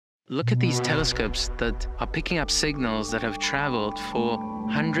Look at these telescopes that are picking up signals that have traveled for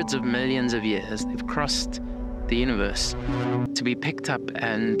hundreds of millions of years. They've crossed the universe to be picked up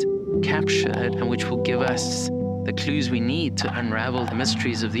and captured, and which will give us the clues we need to unravel the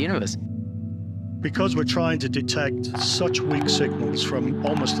mysteries of the universe. Because we're trying to detect such weak signals from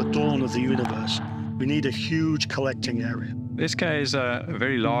almost the dawn of the universe, we need a huge collecting area. SK is a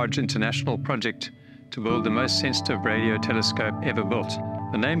very large international project to build the most sensitive radio telescope ever built.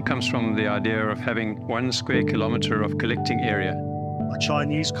 The name comes from the idea of having 1 square kilometer of collecting area. Our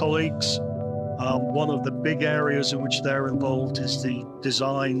Chinese colleagues, one of the big areas in which they're involved is the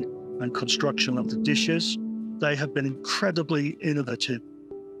design and construction of the dishes. They have been incredibly innovative.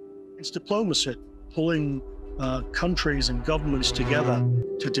 It's diplomacy, pulling countries and governments together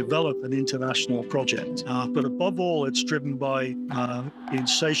to develop an international project. But above all, it's driven by the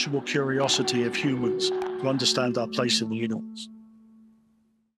insatiable curiosity of humans to understand our place in the universe.